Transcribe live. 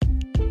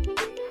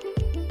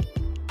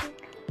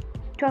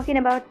talking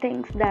about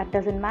things that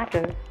doesn't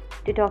matter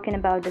to talking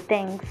about the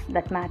things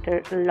that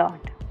matter a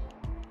lot.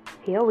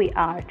 Here we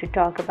are to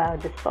talk about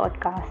this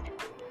podcast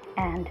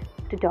and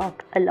to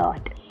talk a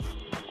lot.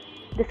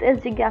 This is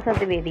Jigyasa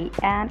Trivedi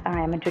and I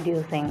am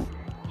introducing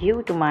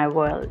you to my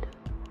world,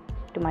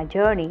 to my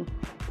journey,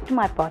 to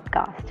my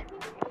podcast.